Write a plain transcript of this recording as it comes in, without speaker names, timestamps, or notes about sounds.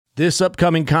This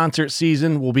upcoming concert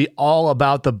season will be all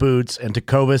about the boots, and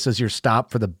Tecovas is your stop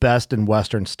for the best in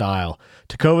Western style.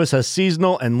 Tecovas has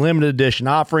seasonal and limited edition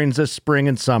offerings this spring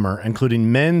and summer,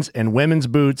 including men's and women's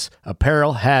boots,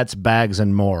 apparel, hats, bags,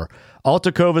 and more. All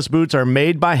Tecovas boots are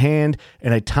made by hand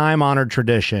in a time-honored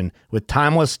tradition with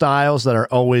timeless styles that are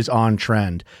always on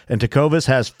trend. And Tecovas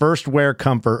has first wear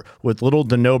comfort with little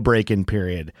to no break-in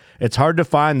period. It's hard to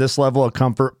find this level of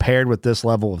comfort paired with this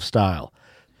level of style.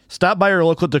 Stop by your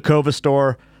local Tecovas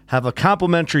store, have a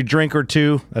complimentary drink or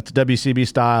two, that's WCB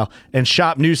style, and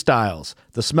shop new styles.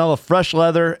 The smell of fresh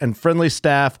leather and friendly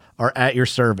staff are at your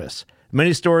service.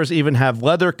 Many stores even have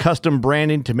leather custom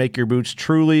branding to make your boots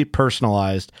truly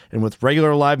personalized. And with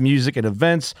regular live music and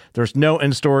events, there's no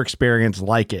in-store experience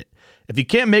like it. If you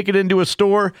can't make it into a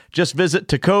store, just visit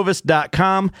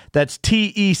tecovas.com. That's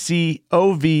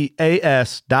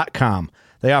TECOVAS.com.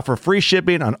 They offer free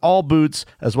shipping on all boots,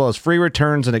 as well as free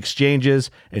returns and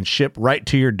exchanges, and ship right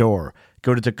to your door.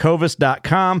 Go to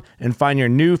tecovas.com and find your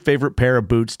new favorite pair of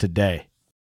boots today.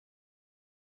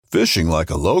 Fishing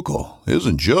like a local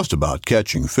isn't just about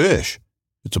catching fish.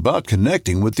 It's about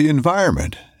connecting with the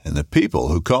environment and the people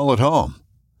who call it home.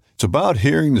 It's about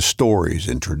hearing the stories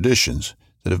and traditions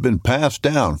that have been passed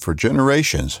down for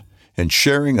generations and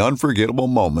sharing unforgettable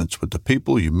moments with the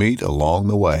people you meet along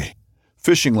the way.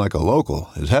 Fishing like a local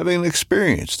is having an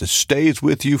experience that stays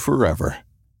with you forever.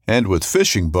 And with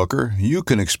Fishing Booker, you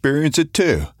can experience it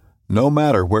too, no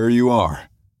matter where you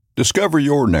are. Discover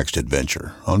your next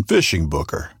adventure on Fishing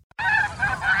Booker.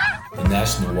 The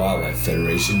National Wildlife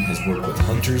Federation has worked with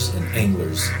hunters and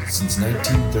anglers since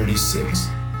 1936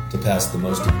 to pass the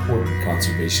most important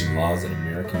conservation laws in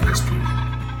American history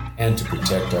and to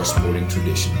protect our sporting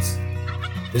traditions.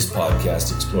 This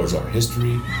podcast explores our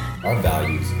history, our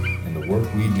values, and the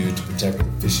work we do to protect the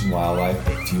fish and wildlife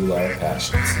that fuel our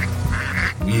passions.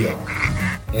 We are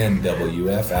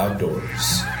NWF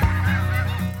Outdoors.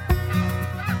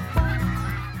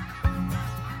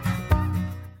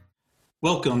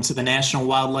 Welcome to the National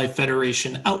Wildlife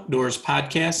Federation Outdoors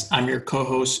Podcast. I'm your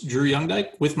co-host, Drew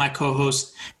Youngdyke, with my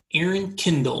co-host, Aaron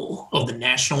Kindle of the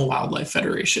National Wildlife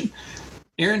Federation.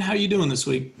 Aaron, how are you doing this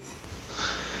week?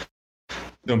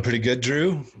 Doing pretty good,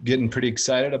 Drew. Getting pretty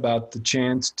excited about the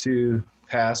chance to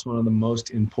pass one of the most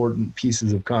important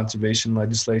pieces of conservation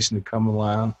legislation to come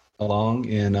along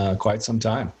in quite some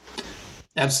time.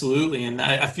 Absolutely. And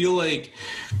I feel like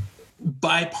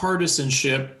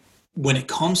bipartisanship when it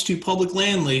comes to public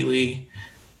land lately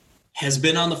has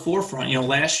been on the forefront. You know,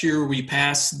 last year we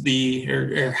passed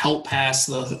helped pass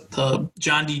the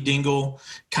John D. Dingell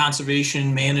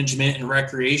Conservation Management and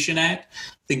Recreation Act. I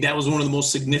think that was one of the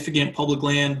most significant public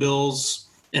land bills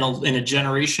in a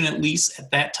generation, at least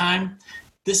at that time.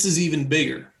 This is even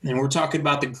bigger. And we're talking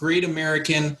about the Great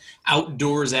American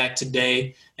Outdoors Act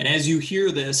today. And as you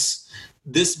hear this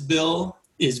bill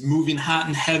is moving hot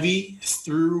and heavy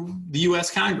through the U.S.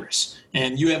 Congress.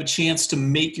 And you have a chance to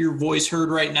make your voice heard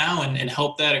right now and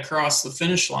help that across the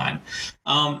finish line.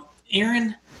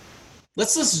 Aaron,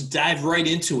 let's just dive right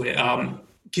into it.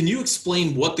 Can you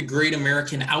explain what the Great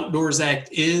American Outdoors Act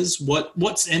is?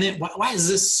 What's in it? Why is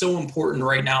this so important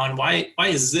right now? And why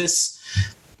is this,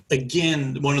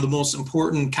 again, one of the most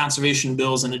important conservation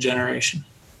bills in a generation?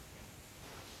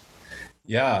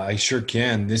 Yeah, I sure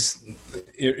can.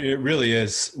 It really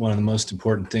is one of the most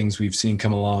important things we've seen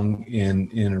come along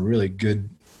in a really good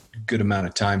amount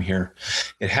of time here.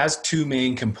 It has two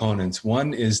main components.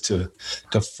 One is to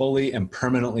fully and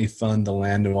permanently fund the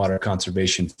Land and Water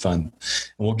Conservation Fund.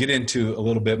 And we'll get into a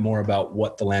little bit more about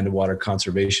what the Land and Water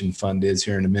Conservation Fund is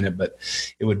here in a minute, but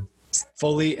it would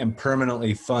fully and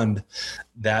permanently fund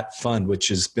that fund, which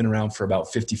has been around for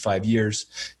about 55 years,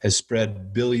 has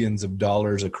spread billions of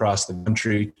dollars across the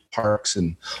country, parks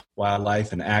and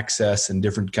wildlife and access and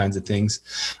different kinds of things.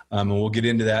 And we'll get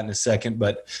into that in a second.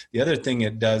 But the other thing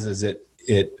it does is it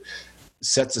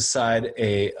sets aside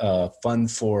a fund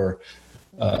for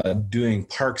doing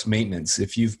parks maintenance.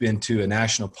 If you've been to a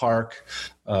national park,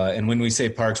 and when we say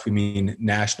parks, we mean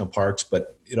national parks,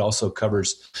 but it also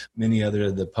covers many other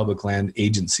of the public land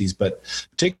agencies, but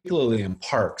particularly in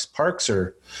parks. Parks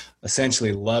are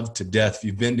essentially loved to death. If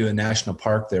you've been to a national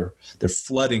park, they're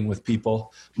flooding with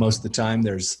people most of the time.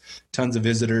 There's tons of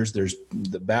visitors.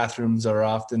 The bathrooms are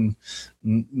often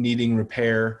needing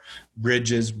repair,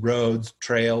 bridges, roads,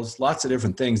 trails, lots of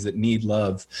different things that need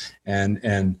love.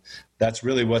 And that's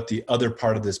really what the other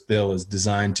part of this bill is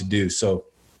designed to do. So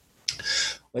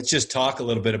let's just talk a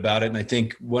little bit about it. And I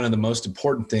think one of the most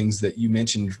important things that you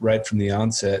mentioned right from the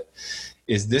onset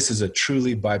is this is a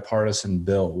truly bipartisan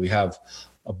bill. We have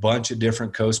a bunch of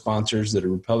different co-sponsors that are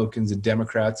Republicans and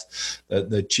Democrats.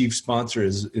 The chief sponsor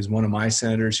is one of my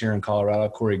senators here in Colorado,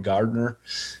 Cory Gardner,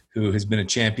 who has been a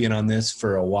champion on this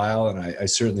for a while, and I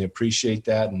certainly appreciate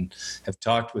that and have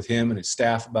talked with him and his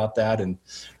staff about that, and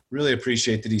really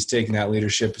appreciate that he's taking that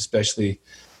leadership, especially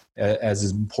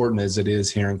as important as it is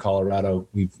here in Colorado.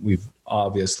 We've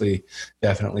obviously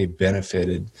definitely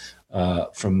benefited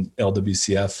from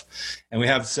LWCF, and we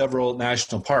have several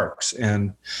national parks.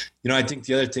 And I think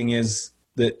the other thing is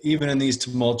that even in these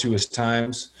tumultuous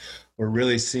times, we're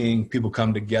really seeing people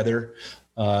come together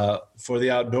for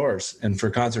the outdoors and for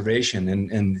conservation,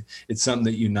 and it's something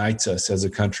that unites us as a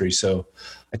country. So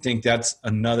I think that's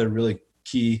another really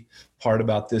key part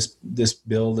about this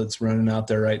bill that's running out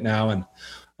there right now.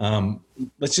 And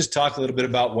let's just talk a little bit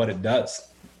about what it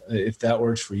does, if that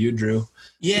works for you, Drew.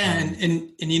 Yeah,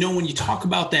 and when you talk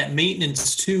about that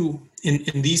maintenance too,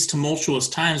 in these tumultuous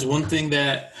times, one thing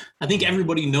that I think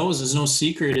everybody knows is no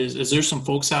secret is there's some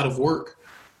folks out of work.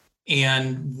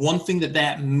 And one thing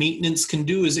that maintenance can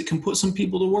do is it can put some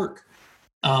people to work.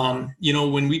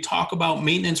 When we talk about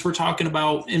maintenance, we're talking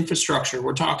about infrastructure.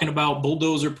 We're talking about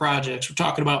bulldozer projects. We're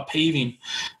talking about paving,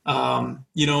 and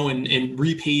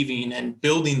repaving and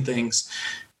building things.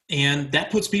 And that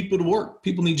puts people to work.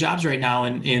 People need jobs right now.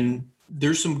 And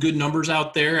there's some good numbers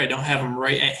out there. I don't have them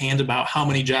right at hand about how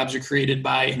many jobs are created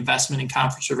by investment in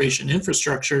conservation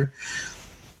infrastructure.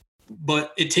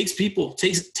 But it takes people,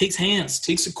 takes hands,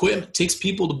 takes equipment, takes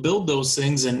people to build those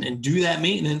things and do that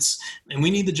maintenance. And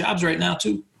we need the jobs right now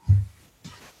too.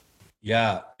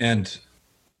 Yeah. And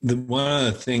one of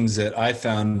the things that I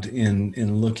found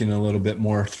in looking a little bit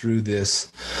more through this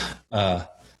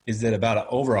is that about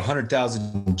over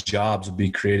 100,000 jobs will be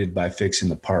created by fixing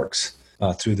the parks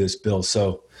through this bill.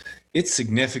 So it's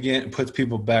significant. It puts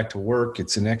people back to work.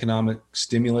 It's an economic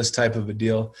stimulus type of a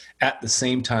deal at the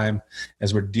same time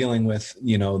as we're dealing with,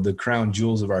 the crown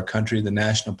jewels of our country, the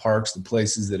national parks, the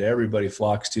places that everybody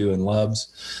flocks to and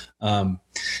loves. And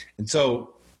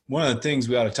so one of the things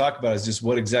we ought to talk about is just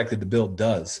what exactly the bill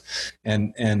does.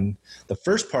 And the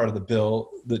first part of the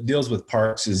bill that deals with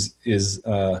parks is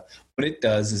what it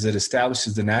does is it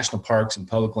establishes the National Parks and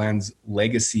Public Lands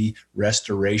Legacy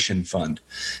Restoration Fund.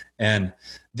 And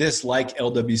this, like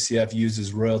LWCF,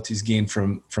 uses royalties gained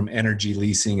from energy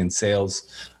leasing and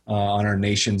sales on our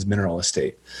nation's mineral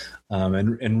estate.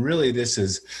 And really this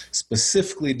is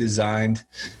specifically designed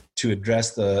to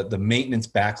address the maintenance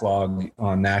backlog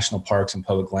on national parks and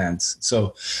public lands.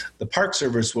 So the Park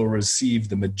Service will receive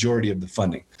the majority of the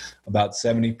funding, about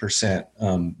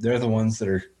 70%. They're the ones that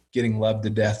are getting loved to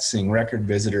death, seeing record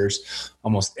visitors.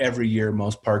 Almost every year,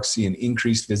 most parks see an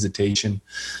increased visitation.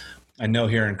 I know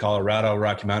here in Colorado,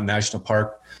 Rocky Mountain National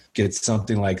Park gets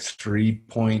something like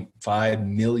 3.5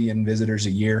 million visitors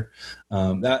a year.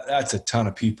 That's a ton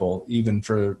of people, even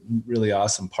for really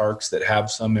awesome parks that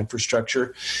have some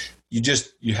infrastructure.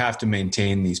 You have to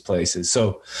maintain these places.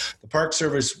 So the Park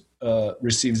Service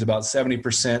receives about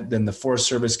 70%. Then the Forest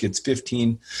Service gets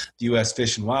 15%. The U.S.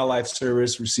 Fish and Wildlife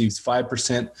Service receives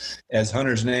 5%. As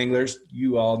hunters and anglers,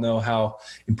 you all know how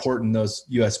important those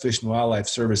U.S. Fish and Wildlife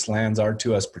Service lands are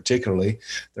to us particularly.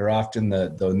 They're often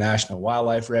the national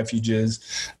wildlife refuges.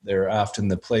 They're often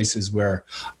the places where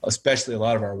especially a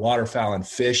lot of our waterfowl and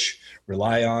fish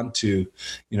rely on to,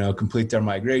 complete their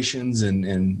migrations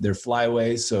and their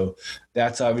flyways. So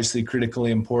that's obviously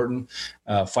critically important.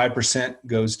 5%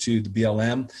 goes to the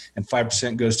BLM and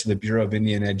 5% goes to the Bureau of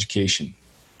Indian Education.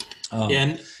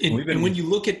 And when you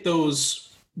look at those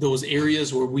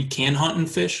areas where we can hunt and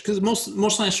fish, because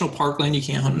most national park land you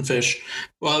can't hunt and fish.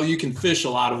 Well, you can fish a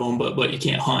lot of them, but you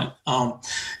can't hunt.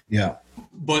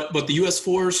 But the U.S.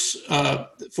 Forest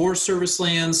Service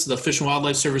lands, the Fish and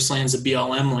Wildlife Service lands, the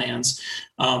BLM lands,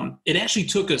 it actually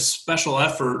took a special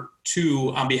effort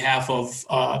on behalf of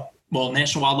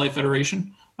National Wildlife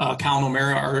Federation, Colin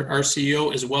O'Mara, our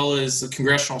CEO, as well as the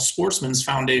Congressional Sportsmen's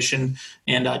Foundation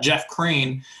and Jeff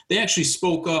Crane. They actually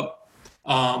spoke up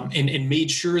and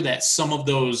made sure that some of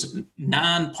those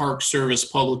non-Park Service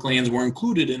public lands were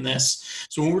included in this.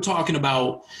 So when we're talking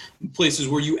about places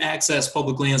where you access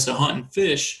public lands to hunt and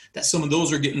fish, that some of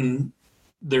those are getting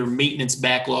their maintenance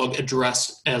backlog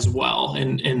addressed as well.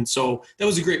 And so that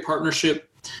was a great partnership.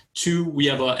 Two, we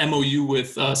have a MOU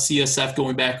with CSF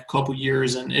going back a couple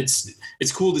years, and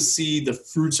it's cool to see the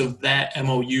fruits of that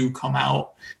MOU come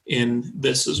out in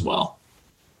this as well.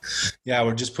 Yeah,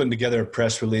 we're just putting together a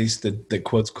press release that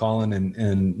quotes Colin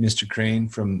and Mr. Crane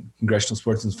from Congressional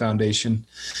Sportsmen's Foundation.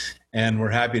 And we're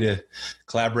happy to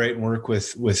collaborate and work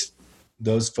with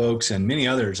those folks and many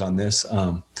others on this.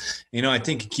 I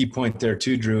think a key point there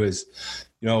too, Drew, is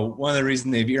one of the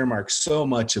reasons they've earmarked so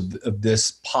much of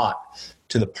this pot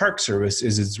to the Park Service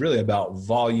is it's really about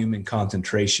volume and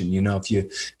concentration. If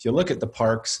you look at the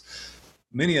parks,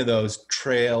 many of those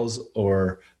trails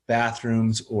or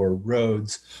bathrooms or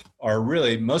roads are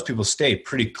really, most people stay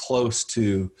pretty close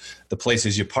to the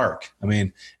places you park.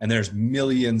 And there's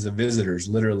millions of visitors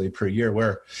literally per year,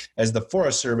 where as the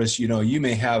Forest Service, you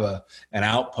may have an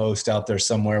outpost out there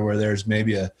somewhere where there's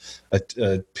maybe a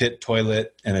pit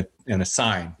toilet and a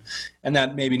sign, and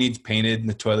that maybe needs painted and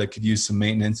the toilet could use some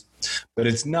maintenance, but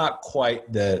it's not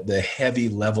quite the heavy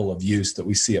level of use that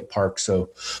we see at parks.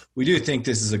 So we do think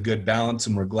this is a good balance,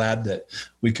 and we're glad that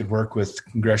we could work with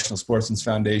Congressional Sportsmen's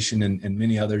Foundation and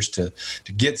many others to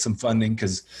get some funding,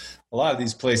 because a lot of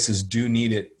these places do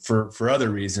need it for other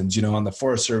reasons. On the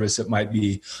Forest Service, it might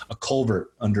be a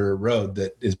culvert under a road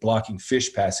that is blocking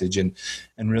fish passage and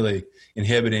really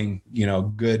inhibiting,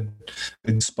 good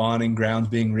spawning grounds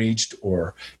being reached,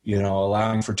 or,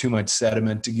 allowing for too much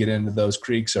sediment to get into those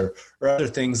creeks or other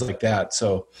things like that.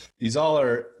 So these all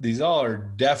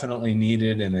are definitely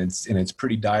needed, and it's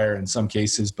pretty dire in some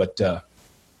cases, but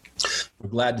we're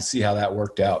glad to see how that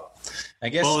worked out. I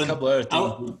guess a couple other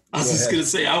things. I was just going to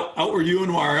say, out where you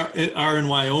are in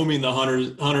Wyoming, the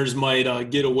hunters might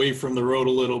get away from the road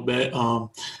a little bit.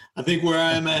 I think where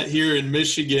I'm at here in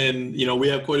Michigan, we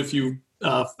have quite a few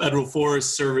federal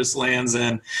Forest Service lands,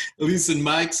 and at least in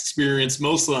my experience,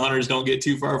 most of the hunters don't get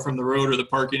too far from the road or the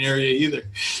parking area either.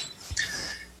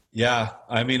 Yeah,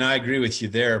 I agree with you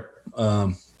there.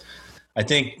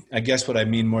 I guess what I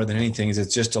mean more than anything is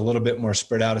it's just a little bit more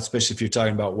spread out, especially if you're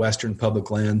talking about Western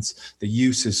public lands. The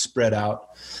use is spread out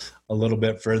a little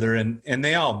bit further, and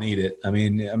they all need it.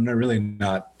 I'm really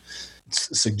not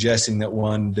suggesting that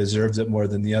one deserves it more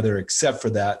than the other, except for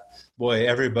that, boy,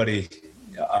 everybody,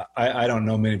 I don't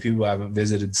know many people who haven't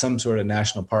visited some sort of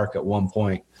national park at one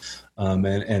point.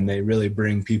 And they really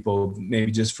bring people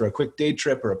maybe just for a quick day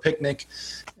trip or a picnic,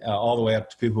 all the way up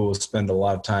to people who will spend a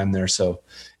lot of time there. So,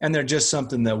 and they're just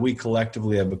something that we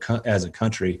collectively as a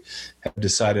country have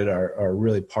decided are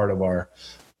really part of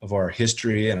our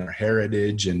history and our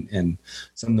heritage, and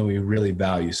something that we really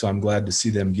value. So I'm glad to see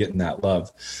them getting that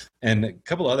love. And a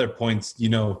couple other points,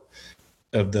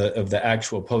 of the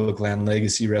actual Public Land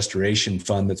Legacy Restoration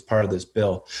Fund that's part of this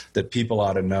bill that people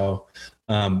ought to know.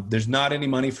 There's not any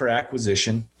money for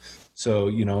acquisition. So,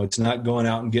 it's not going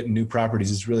out and getting new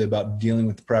properties. It's really about dealing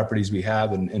with the properties we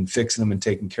have and fixing them and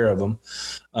taking care of them.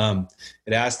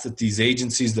 It asks that these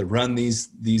agencies that run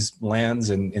these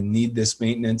lands and need this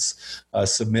maintenance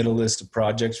submit a list of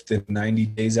projects within 90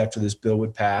 days after this bill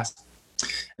would pass.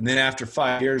 And then after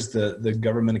 5 years, the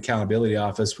Government Accountability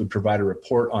Office would provide a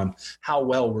report on how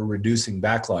well we're reducing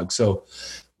backlog. So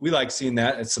we like seeing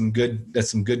that. That's some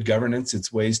good governance.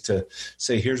 It's ways to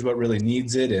say, here's what really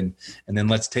needs it, and then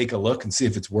let's take a look and see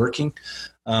if it's working.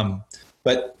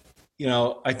 But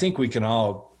I think we can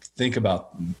all think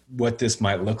about what this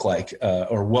might look like,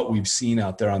 or what we've seen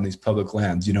out there on these public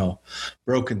lands.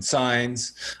 Broken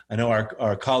signs. I know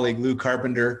our colleague Lou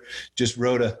Carpenter just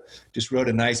wrote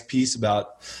a nice piece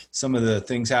about some of the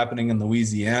things happening in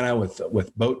Louisiana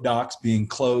with boat docks being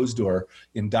closed or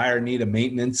in dire need of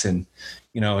maintenance. And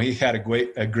he had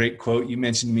a great quote. You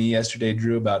mentioned to me yesterday,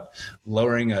 Drew, about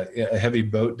lowering a heavy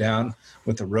boat down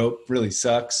with a rope really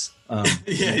sucks.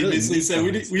 Yeah, he basically said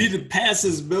we need to pass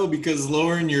this bill because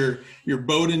lowering your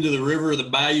boat into the river or the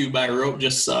bayou by rope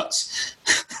just sucks.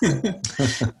 And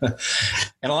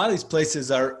a lot of these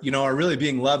places are really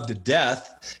being loved to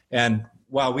death. And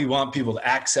while we want people to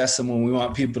access them and we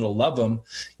want people to love them,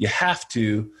 you have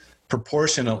to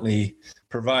proportionately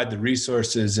provide the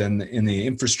resources and the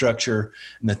infrastructure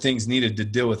and the things needed to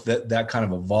deal with that kind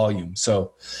of a volume.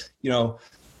 So,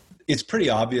 it's pretty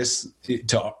obvious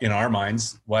in our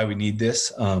minds why we need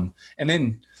this. And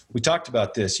then we talked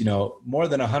about this, more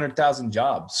than 100,000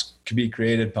 jobs could be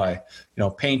created by,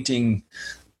 painting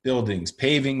buildings,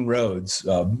 paving roads,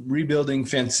 rebuilding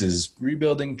fences,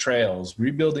 rebuilding trails,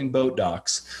 rebuilding boat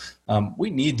docks. We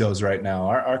need those right now.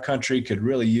 Our country could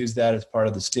really use that as part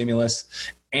of the stimulus.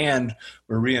 And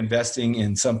we're reinvesting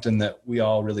in something that we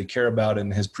all really care about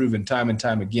and has proven time and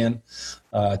time again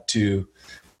to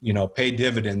pay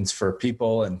dividends for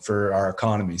people and for our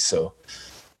economy. So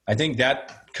I think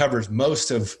that covers most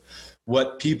of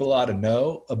what people ought to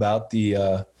know about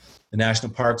the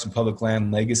National Parks and Public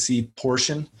Land Legacy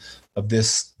portion of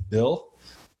this bill.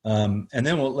 And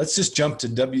then let's just jump to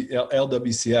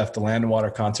LWCF, the Land and Water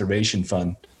Conservation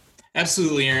Fund.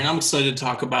 Absolutely, Aaron. I'm excited to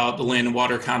talk about the Land and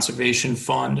Water Conservation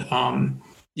Fund.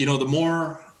 The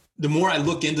more I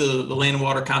look into the Land and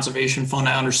Water Conservation Fund,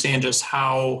 I understand just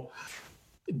how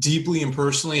deeply and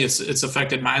personally, it's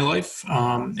affected my life.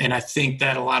 And I think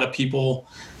that a lot of people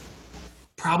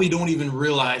probably don't even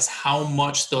realize how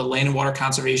much the Land and Water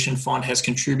Conservation Fund has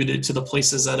contributed to the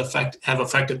places that have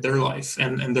affected their life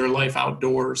and their life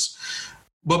outdoors.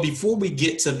 But before we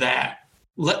get to that,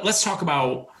 let's talk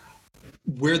about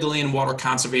where the Land and Water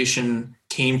Conservation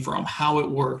came from, how it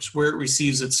works, where it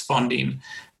receives its funding,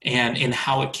 and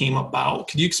how it came about.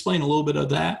 Could you explain a little bit of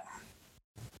that?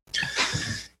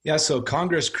 Yeah, so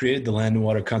Congress created the Land and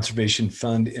Water Conservation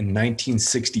Fund in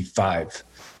 1965,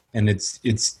 and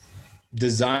it's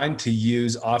designed to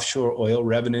use offshore oil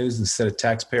revenues instead of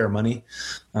taxpayer money.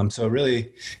 So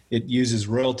really, it uses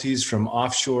royalties from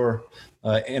offshore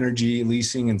energy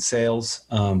leasing and sales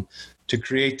to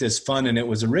create this fund. And it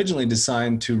was originally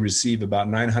designed to receive about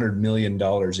 $900 million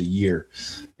a year.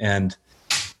 And,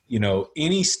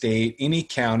 any state, any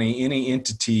county, any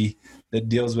entity that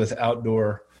deals with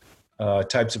outdoor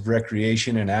types of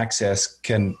recreation and access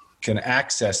can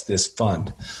access this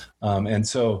fund. And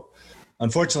so,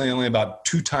 unfortunately, only about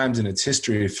 2 times in its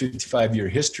history, a 55-year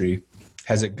history,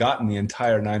 has it gotten the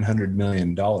entire $900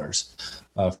 million.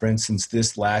 For instance,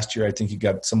 this last year, I think it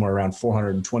got somewhere around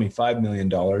 $425 million.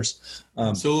 So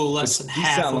a little less than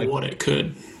half of what it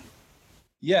could.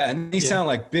 Yeah, and these sound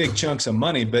like big chunks of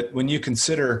money, but when you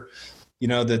consider,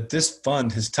 that this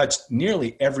fund has touched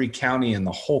nearly every county in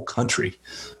the whole country,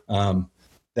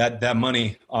 that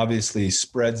money obviously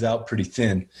spreads out pretty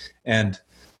thin. And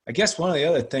I guess one of the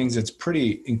other things that's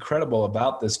pretty incredible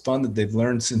about this fund that they've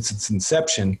learned since its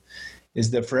inception is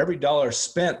that for every dollar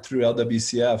spent through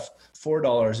LWCF,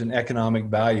 $4 in economic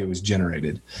value is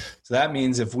generated. So that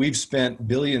means if we've spent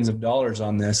billions of dollars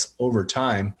on this over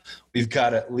time, we've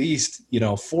got at least,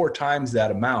 4 times that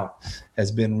amount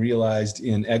has been realized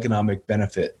in economic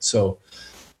benefit. So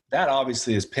that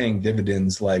obviously is paying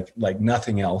dividends like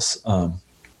nothing else.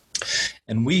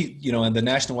 And we, and the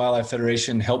National Wildlife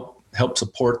Federation help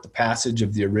support the passage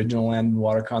of the original Land and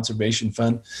Water Conservation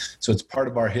Fund. So it's part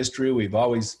of our history. We've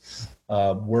always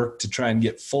worked to try and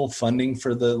get full funding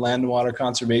for the Land and Water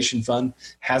Conservation Fund.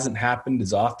 Hasn't happened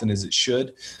as often as it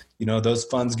should. Those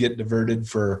funds get diverted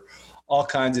for all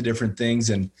kinds of different things.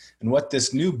 And what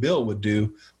this new bill would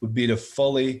do would be to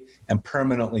fully and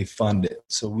permanently fund it.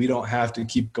 So we don't have to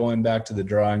keep going back to the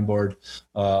drawing board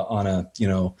on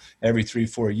every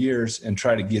 3-4 years and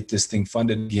try to get this thing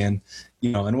funded again,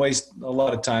 and waste a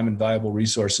lot of time and valuable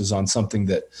resources on something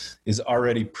that is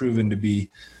already proven to be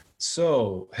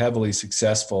so heavily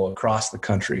successful across the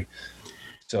country.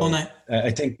 So I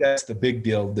think that's the big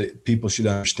deal that people should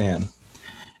understand.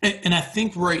 And I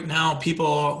think right now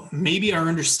people maybe are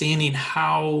understanding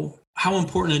how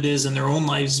important it is in their own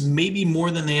lives, maybe more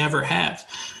than they ever have,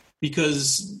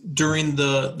 because during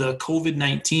the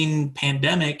COVID-19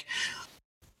 pandemic,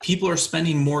 people are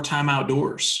spending more time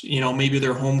outdoors. Maybe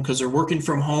they're home because they're working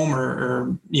from home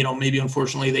or maybe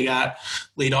unfortunately they got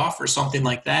laid off or something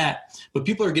like that. But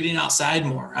people are getting outside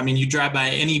more. I mean, you drive by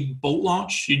any boat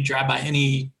launch, you drive by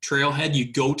any trailhead,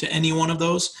 you go to any one of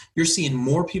those, you're seeing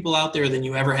more people out there than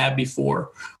you ever have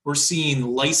before. We're seeing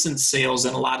license sales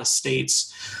in a lot of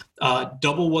states,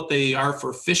 double what they are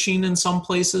for fishing in some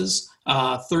places,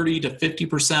 30 to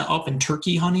 50% up in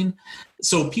turkey hunting.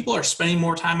 So people are spending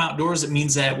more time outdoors. It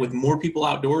means that with more people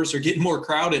outdoors, they're getting more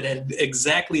crowded at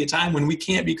exactly a time when we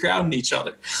can't be crowding each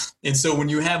other. And so when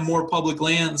you have more public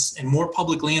lands,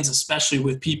 especially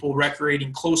with people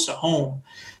recreating close to home,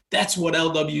 that's what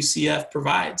LWCF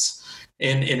provides.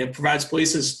 And it provides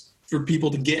places for people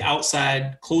to get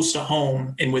outside close to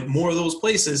home. And with more of those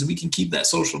places, we can keep that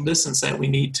social distance that we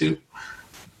need to.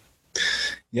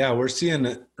 Yeah, we're seeing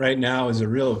it right now as a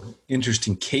real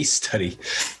interesting case study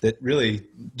that really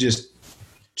just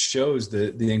shows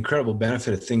the incredible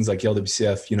benefit of things like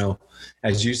LWCF.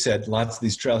 As you said, lots of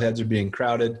these trailheads are being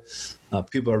crowded.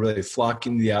 People are really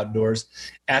flocking to the outdoors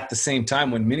at the same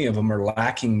time when many of them are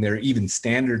lacking their even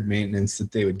standard maintenance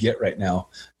that they would get right now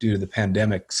due to the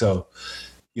pandemic. So,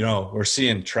 we're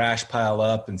seeing trash pile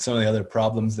up and some of the other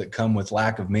problems that come with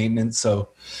lack of maintenance. So,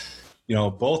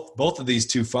 both of these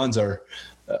two funds are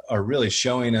really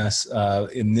showing us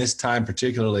in this time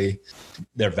particularly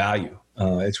their value.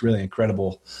 It's really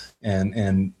incredible.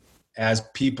 And as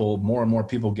more and more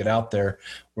people get out there,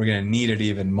 we're going to need it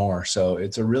even more. So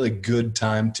it's a really good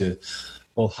time to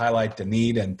both highlight the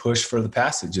need and push for the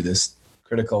passage of this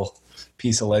critical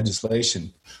piece of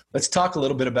legislation. Let's talk a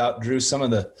little bit about, Drew, some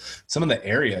of the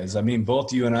areas. I mean,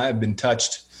 both you and I have been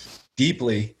touched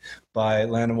deeply by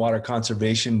Land and Water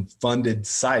Conservation funded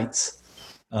sites.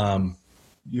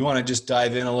 you want to just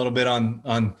dive in a little bit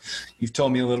on you've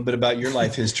told me a little bit about your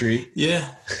life history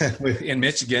Yeah. in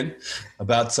Michigan,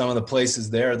 about some of the places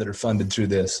there that are funded through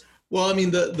this. Well, I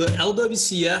mean, the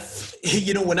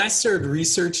LWCF, when I started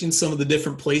researching some of the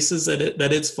different places that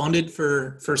it's funded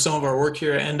for some of our work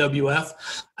here at NWF,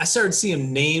 I started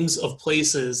seeing names of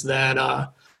places that I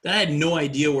had no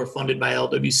idea were funded by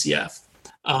LWCF.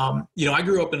 I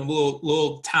grew up in a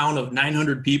little town of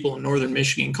 900 people in northern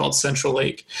Michigan called Central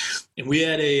Lake, and we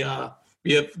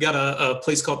have got a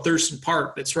place called Thurston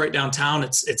Park that's right downtown.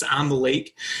 It's on the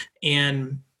lake,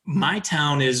 and my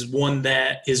town is one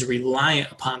that is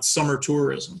reliant upon summer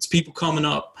tourism. It's people coming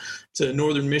up to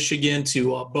northern Michigan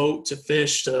to boat, to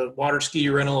fish, to water ski,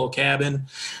 rent a little cabin.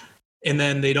 And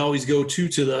then they'd always go to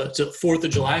the 4th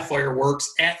of July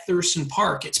fireworks at Thurston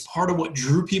Park. It's part of what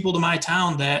drew people to my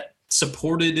town that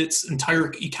supported its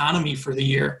entire economy for the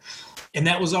year. And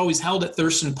that was always held at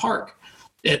Thurston Park.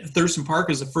 Thurston Park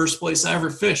is the first place I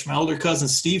ever fished. My older cousin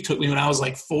Steve took me when I was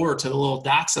like 4 to the little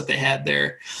docks that they had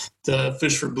there to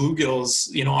fish for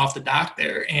bluegills, off the dock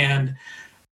there. And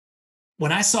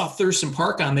when I saw Thurston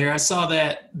Park on there, I saw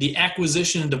that the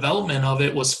acquisition and development of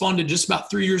it was funded just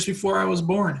about 3 years before I was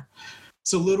born.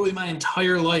 So literally my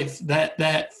entire life,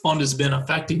 that fund has been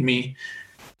affecting me.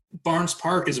 Barnes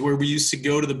Park is where we used to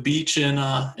go to the beach in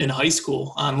high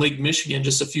school on Lake Michigan,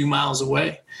 just a few miles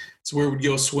away. It's where we'd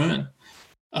go swimming.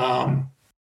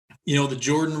 The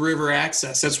Jordan River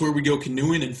access, that's where we go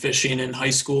canoeing and fishing in high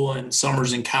school and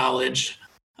summers in college.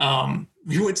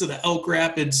 We went to the Elk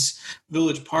Rapids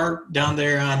Village Park down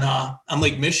there on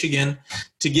Lake Michigan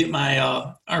to get my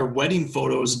our wedding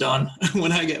photos done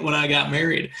when I got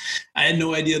married. I had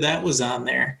no idea that was on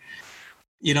there.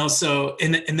 So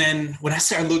and then when I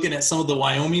started looking at some of the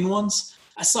Wyoming ones,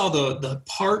 I saw the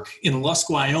park in Lusk,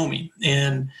 Wyoming,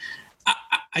 and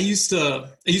I used to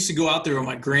go out there when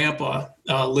my grandpa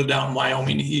lived out in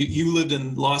Wyoming. He lived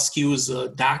in Lusk. He was a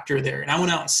doctor there, and I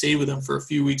went out and stayed with him for a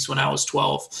few weeks when I was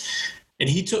 12. And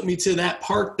he took me to that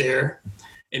park there,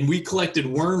 and we collected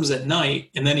worms at night.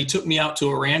 And then he took me out to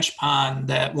a ranch pond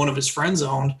that one of his friends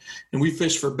owned, and we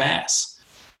fished for bass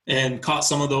and caught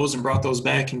some of those and brought those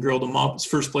back and grilled them up. It's the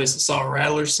first place I saw a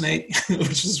rattler snake,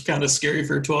 which is kind of scary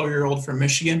for a 12-year-old from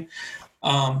Michigan.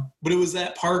 But it was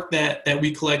that park that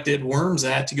we collected worms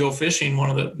at to go fishing.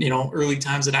 One of the early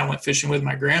times that I went fishing with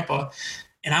my grandpa,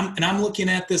 and I'm looking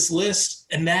at this list,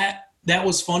 and that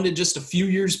was funded just a few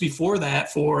years before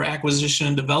that for acquisition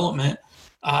and development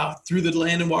through the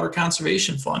Land and Water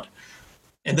Conservation Fund.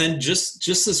 And then just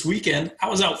this weekend, I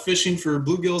was out fishing for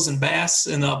bluegills and bass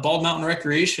in the Bald Mountain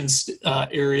Recreation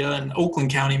area in Oakland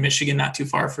County, Michigan, not too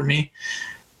far from me.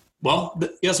 Well,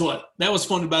 guess what? That was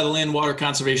funded by the Land and Water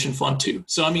Conservation Fund too.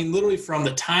 So, I mean, literally from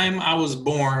the time I was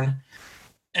born,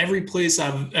 every place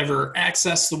I've ever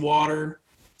accessed the water,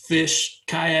 fished,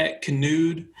 kayak,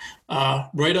 canoed,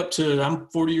 right up to I'm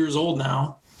 40 years old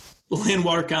now, the Land and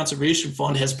Water Conservation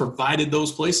Fund has provided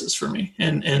those places for me.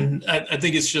 And I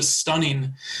think it's just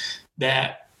stunning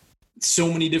that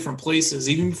so many different places,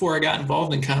 even before I got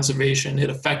involved in conservation,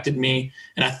 it affected me.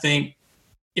 And I think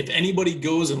if anybody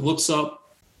goes and looks up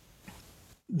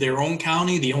their own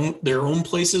county, their own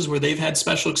places where they've had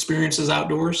special experiences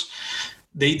outdoors,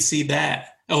 they'd see that.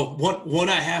 Oh, one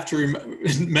I have to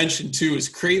mention too is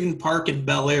Craven Park in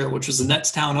Bel Air, which was the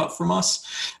next town up from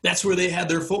us. That's where they had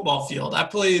their football field. I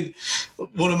played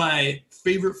one of my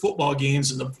favorite football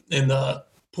games in the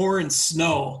pouring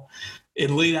snow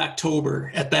in late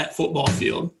October at that football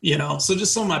field. So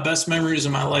just some of my best memories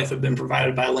of my life have been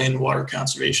provided by Land and Water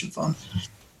Conservation Fund.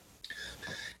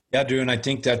 Yeah, Drew, and I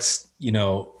think that's,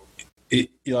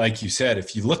 like you said,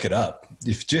 if you look it up,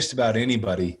 if just about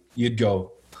anybody, you'd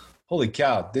go, holy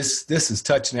cow, this is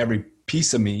touching every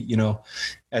piece of me.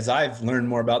 As I've learned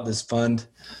more about this fund,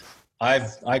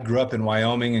 I grew up in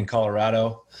Wyoming and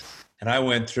Colorado, and I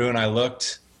went through and I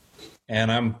looked, and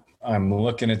I'm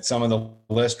looking at some of the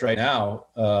list right now.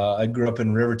 I grew up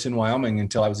in Riverton, Wyoming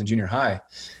until I was in junior high.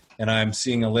 And I'm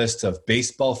seeing a list of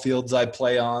baseball fields I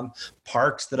play on,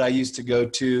 parks that I used to go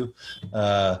to.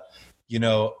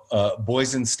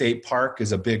 Boysen State Park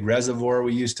is a big reservoir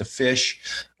we used to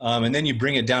fish. And then you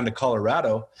bring it down to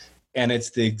Colorado, and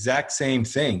it's the exact same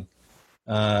thing.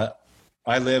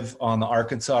 I live on the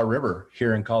Arkansas River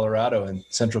here in Colorado, in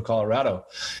central Colorado.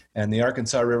 And the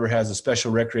Arkansas River has a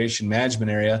special recreation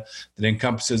management area that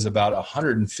encompasses about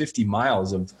 150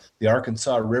 miles of the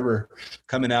Arkansas River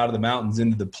coming out of the mountains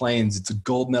into the plains. It's a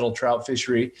gold medal trout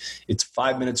fishery. It's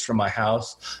 5 minutes from my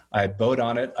house. I boat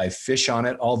on it. I fish on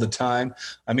it all the time.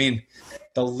 I mean,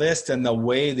 the list and the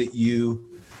way that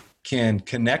you can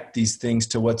connect these things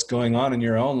to what's going on in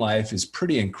your own life is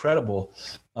pretty incredible.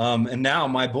 And now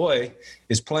my boy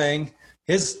is playing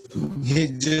he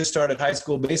just started high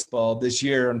school baseball this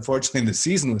year. Unfortunately, the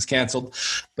season was canceled,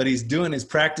 but he's doing his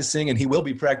practicing, and he will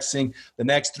be practicing the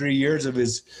next 3 years of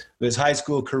his high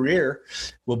school career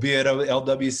will be at a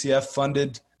LWCF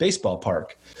funded baseball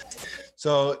park.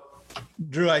 So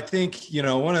Drew, I think,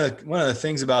 one of the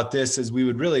things about this is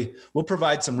we'll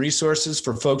provide some resources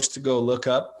for folks to go look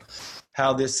up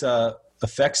how this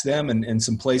affects them and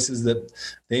some places that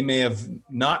they may have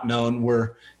not known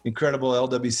were incredible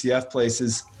LWCF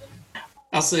places.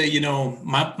 I'll say,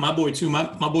 my boy too, my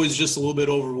boy's just a little bit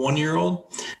over 1 year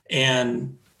old.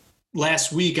 And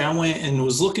last week I went and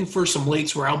was looking for some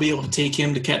lakes where I'll be able to take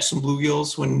him to catch some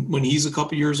bluegills when he's a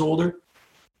couple years older.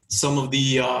 Some of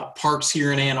the parks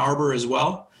here in Ann Arbor as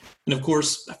well. And of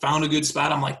course I found a good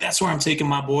spot. I'm like, that's where I'm taking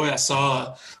my boy. I saw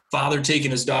a father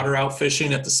taking his daughter out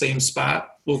fishing at the same spot.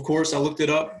 Well, of course, I looked it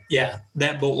up. Yeah,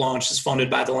 that boat launch is funded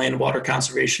by the Land and Water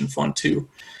Conservation Fund too.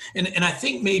 And I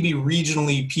think maybe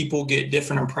regionally people get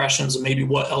different impressions of maybe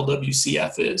what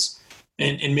LWCF is.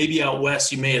 And maybe out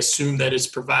west you may assume that it's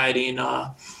providing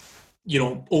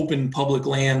open public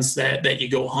lands that you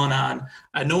go hunt on.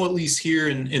 I know at least here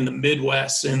in the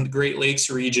Midwest and the Great Lakes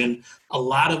region, a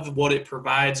lot of what it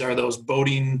provides are those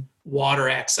boating water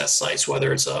access sites,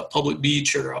 whether it's a public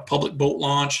beach or a public boat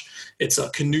launch. It's a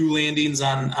canoe landings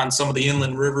on some of the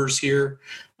inland rivers here.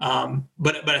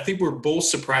 But I think we're both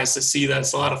surprised to see that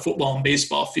it's a lot of football and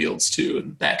baseball fields too,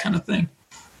 and that kind of thing.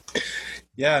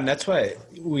 Yeah, and that's why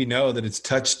we know that it's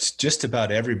touched just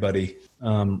about everybody.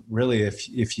 Really,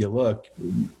 if you look,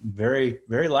 very,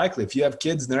 very likely, if you have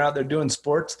kids and they're out there doing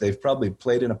sports, they've probably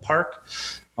played in a park,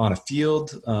 on a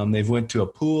field, they've went to a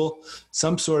pool,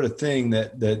 some sort of thing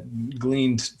that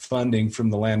gleaned funding from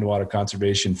the Land and Water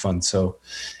Conservation Fund. So,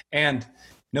 and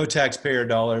no taxpayer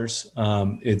dollars.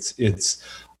 It's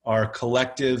our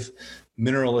collective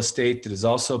mineral estate that is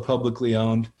also publicly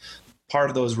owned. Part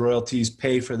of those royalties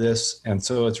pay for this. And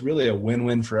so it's really a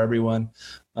win-win for everyone.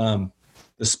 The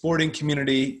sporting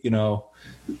community,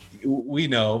 we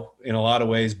know in a lot of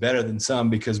ways better than some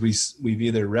because we've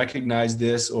either recognized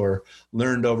this or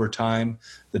learned over time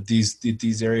that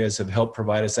these areas have helped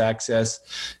provide us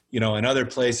access. In other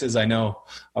places, I know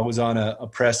I was on a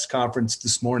press conference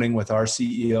this morning with our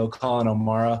CEO, Colin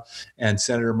O'Mara, and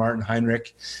Senator Martin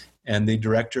Heinrich, and the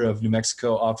director of New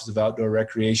Mexico Office of Outdoor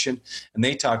Recreation. And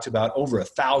they talked about over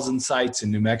 1,000 sites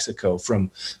in New Mexico, from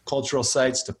cultural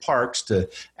sites to parks to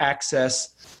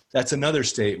access. That's another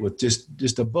state with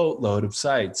just a boatload of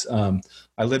sites.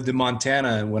 I lived in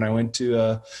Montana when I went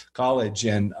to college,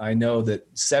 and I know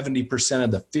that 70% of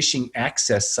the fishing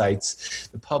access sites,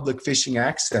 the public fishing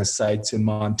access sites in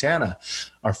Montana,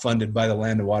 are funded by the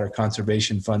Land and Water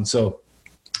Conservation Fund. So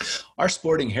our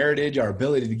sporting heritage, our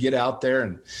ability to get out there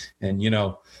and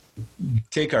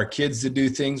take our kids to do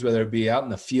things, whether it be out in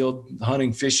the field,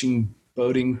 hunting, fishing,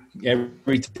 boating,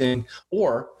 everything,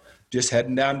 or just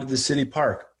heading down to the city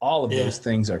park. All of those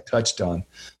things are touched on.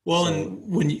 Well, so,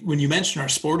 and when you mention our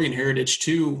sporting heritage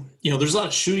too, there's a lot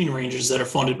of shooting ranges that are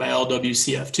funded by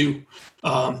LWCF too.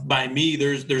 By me,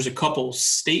 there's a couple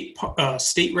state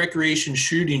recreation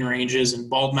shooting ranges in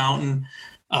Bald Mountain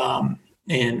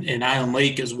and Island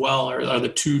Lake as well are the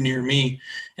two near me.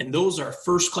 And those are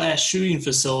first-class shooting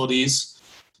facilities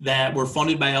that were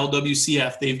funded by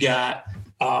LWCF. They've got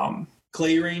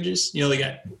clay ranges.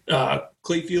 They got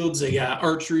clay fields, they got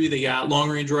archery, they got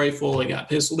long-range rifle, they got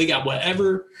pistol, they got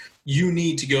whatever you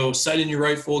need to go sight in your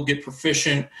rifle, get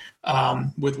proficient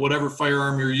with whatever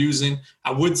firearm you're using.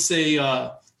 I would say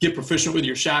get proficient with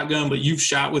your shotgun, but you've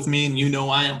shot with me and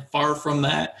I am far from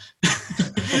that.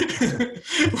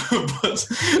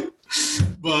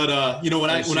 but when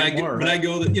I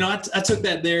go, I took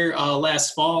that there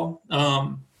last fall.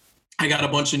 I got a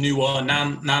bunch of new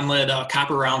non-lead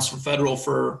copper rounds from Federal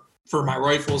for my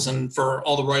rifles and for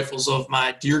all the rifles of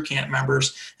my deer camp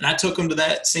members. And I took them to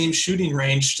that same shooting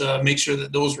range to make sure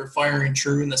that those were firing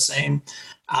true and the same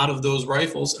out of those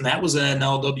rifles. And that was an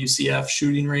LWCF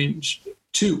shooting range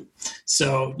too.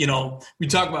 So, we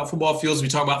talk about football fields, we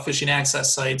talk about fishing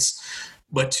access sites,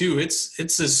 but too, it's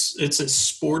a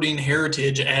sporting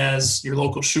heritage as your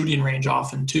local shooting range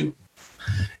often too.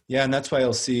 Yeah. And that's why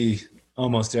you'll see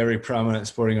almost every prominent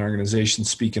sporting organization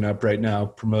speaking up right now,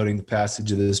 promoting the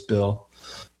passage of this bill.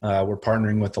 We're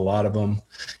partnering with a lot of them.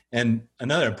 And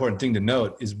another important thing to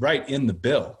note is right in the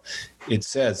bill, it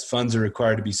says funds are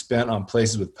required to be spent on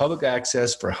places with public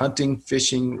access for hunting,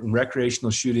 fishing, recreational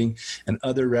shooting, and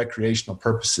other recreational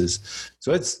purposes.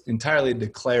 So it's entirely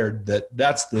declared that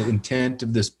that's the intent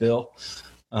of this bill.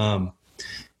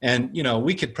 And,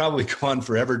 we could probably go on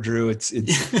forever, Drew. It's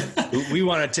we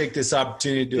want to take this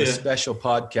opportunity to do a special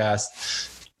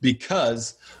podcast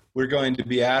because we're going to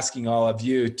be asking all of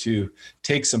you to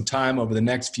take some time over the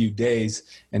next few days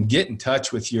and get in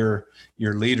touch with your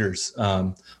leaders.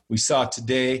 We saw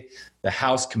today the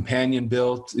House companion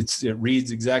bill. It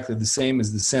reads exactly the same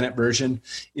as the Senate version.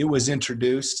 It was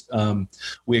introduced.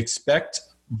 We expect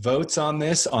votes on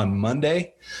this on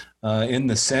Monday in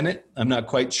the Senate. I'm not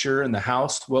quite sure in the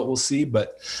House what we'll see,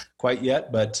 but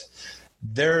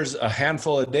there's a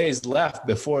handful of days left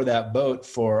before that vote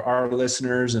for our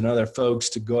listeners and other folks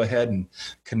to go ahead and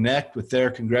connect with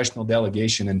their congressional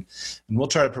delegation. And we'll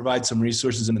try to provide some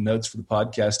resources in the notes for the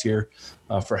podcast here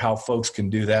for how folks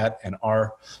can do that, and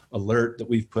our alert that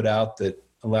we've put out that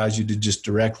allows you to just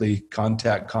directly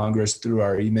contact Congress through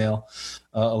our email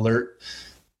alert.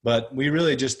 But we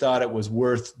really just thought it was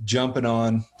worth jumping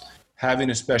on, having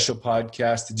a special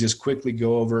podcast to just quickly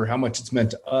go over how much it's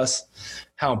meant to us,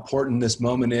 how important this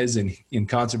moment is in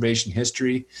conservation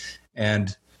history,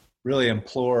 and really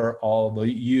implore all of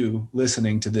you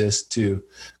listening to this to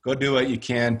go do what you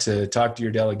can to talk to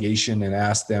your delegation and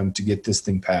ask them to get this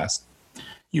thing passed.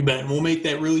 You bet. We'll make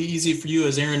that really easy for you.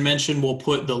 As Aaron mentioned, we'll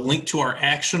put the link to our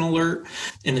action alert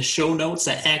in the show notes.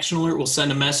 That action alert will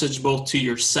send a message both to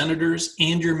your senators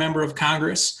and your member of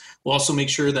Congress. We'll also make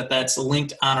sure that that's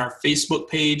linked on our Facebook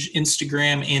page,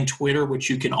 Instagram, and Twitter, which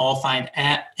you can all find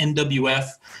at NWF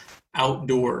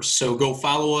Outdoors. So go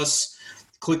follow us,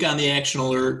 click on the action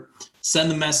alert, send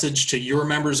the message to your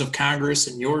members of Congress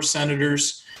and your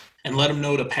senators, and let them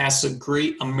know to pass a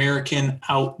great American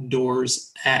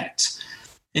Outdoors Act.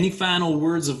 Any final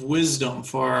words of wisdom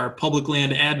for our public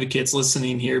land advocates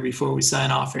listening here before we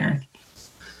sign off, Aaron?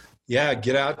 Yeah,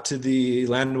 get out to the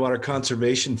Land and Water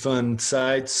Conservation Fund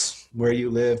sites where you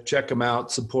live. Check them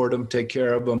out, support them, take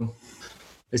care of them.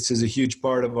 This is a huge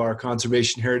part of our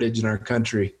conservation heritage in our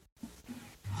country.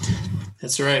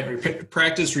 That's right.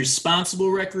 Practice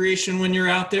responsible recreation when you're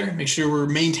out there. Make sure we're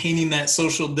maintaining that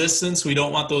social distance. We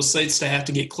don't want those sites to have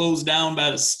to get closed down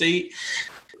by the state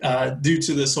due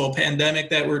to this whole pandemic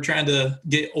that we're trying to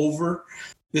get over.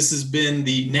 This has been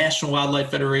the National Wildlife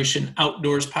Federation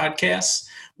Outdoors Podcast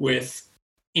with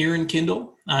Aaron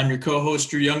Kindle. I'm your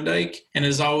co-host, Drew Youngdyke. And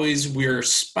as always, we're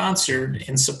sponsored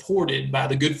and supported by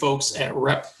the good folks at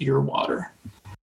Rep Your Water.